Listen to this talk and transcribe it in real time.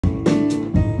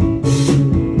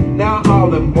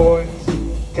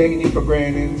taking you for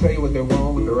granted, tell you what they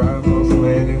want with their eyes on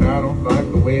slanted. I don't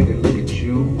like the way they look at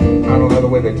you. I don't like the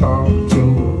way they talk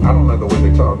to. I don't like the way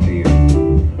they talk to you.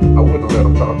 I wouldn't let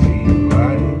them talk to you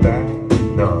like that,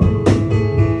 no.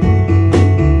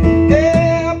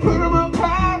 Yeah, put them up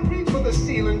high, reach for the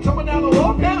ceiling, tumble down the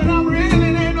walk down, and I'm reeling.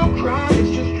 It ain't no crime, it's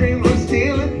just dreamless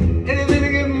stealing. Anything to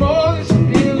get more than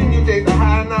some feeling. You take the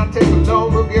high and I take the low.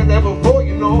 We'll get there before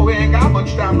you know. We ain't got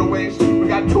much time to waste. We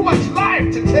got too much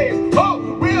life to taste. Oh,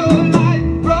 real life,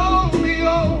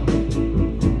 Romeo,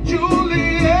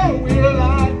 Juliet, we're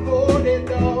like 40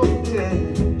 dogs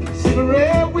and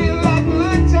cigarette. We like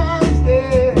good times,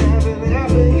 they haven't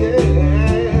happened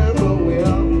yet, but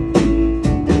will.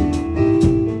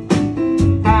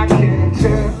 I can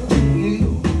tell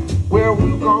you where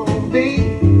we're gonna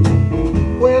be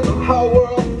when the whole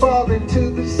world falls into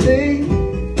the sea.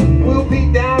 We'll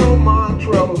be down on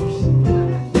Montrose,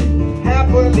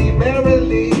 happily,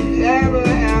 merrily, ever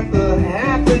after,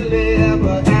 happily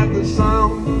ever after.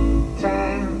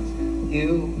 Sometimes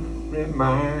you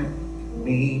remind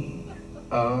me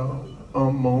of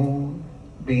a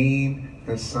moonbeam,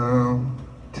 and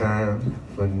sometimes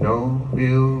for no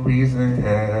real reason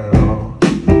at all.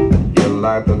 You're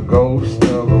like the ghost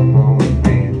of a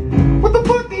moonbeam. What the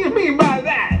fuck do you mean by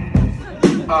that?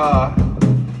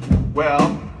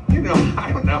 Well, you know,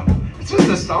 I don't know. It's just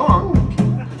a song.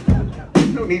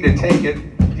 You don't need to take it,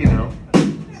 you know.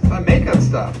 It's not make-up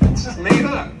stuff. It's just made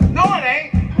up. No, it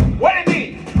ain't. What it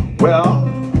mean? Well,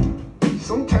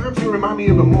 sometimes you remind me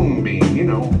of a moonbeam, you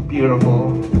know,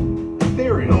 beautiful,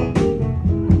 ethereal,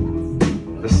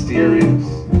 mysterious,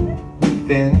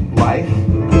 thin, life.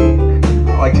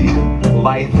 I like to use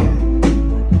life.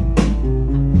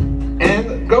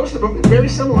 And ghost of a very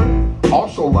similar,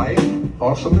 also life,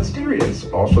 also mysterious,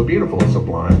 also beautiful,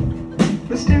 sublime,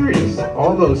 mysterious,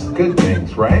 all those good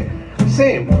things, right?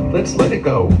 Same, let's let it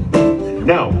go.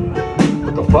 No,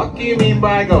 what the fuck do you mean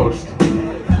by ghost?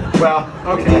 Well,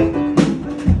 okay,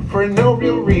 for no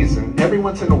real reason, every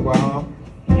once in a while,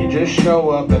 you just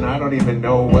show up and I don't even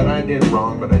know what I did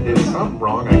wrong, but I did something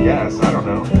wrong, I guess, I don't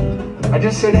know. I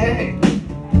just said, hey,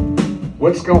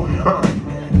 what's going on?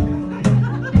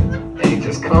 And you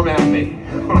just come at me.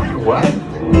 Like, what?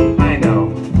 I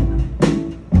know.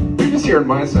 You're just hearing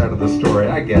my side of the story,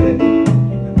 I get it.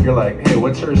 You're like, hey,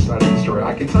 what's her side of the story?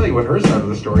 I can tell you what her side of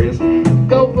the story is.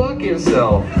 Go fuck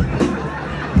yourself.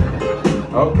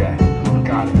 Okay,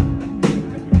 got it.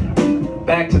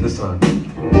 Back to the sun.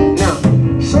 Now,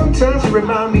 sometimes you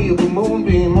remind me of a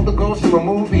moonbeam, of the ghost of a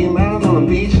moonbeam out on the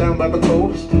beach, down by the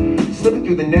coast, slipping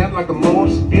through the net like the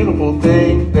most beautiful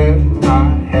thing that I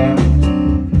have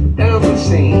ever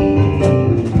seen.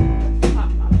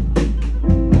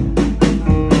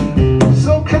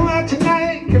 So come out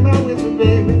tonight, come out with me,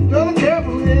 baby. Throw the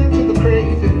careful into the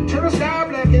crazy. Turn a sky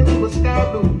black into a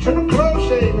sky blue. Turn a close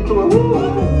shave into a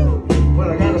woo. What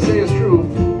I gotta say is true.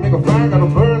 Make a fire, gotta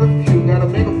burn a few. Gotta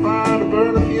make a fire to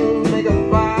burn a few. Make a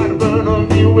fire to burn a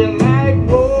few. We're like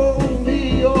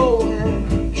Romeo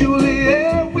and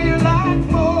Juliet. We're like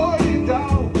 40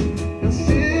 dogs and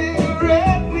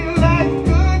cigarette. We're like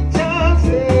good times.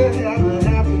 They haven't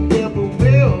happened, never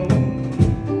will.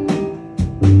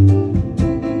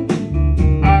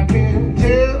 I can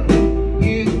tell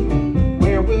you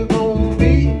where we're gonna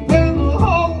be when the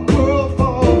whole world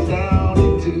falls down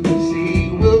into the sea.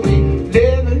 We'll be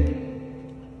living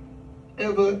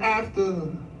ever after.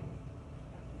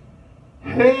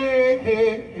 Hey,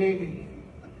 hey, hey,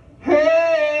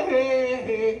 hey, hey,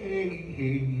 hey, hey, hey,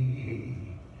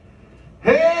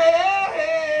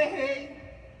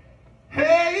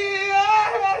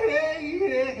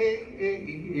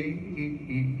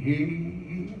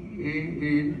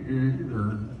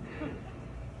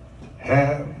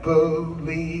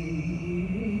 happily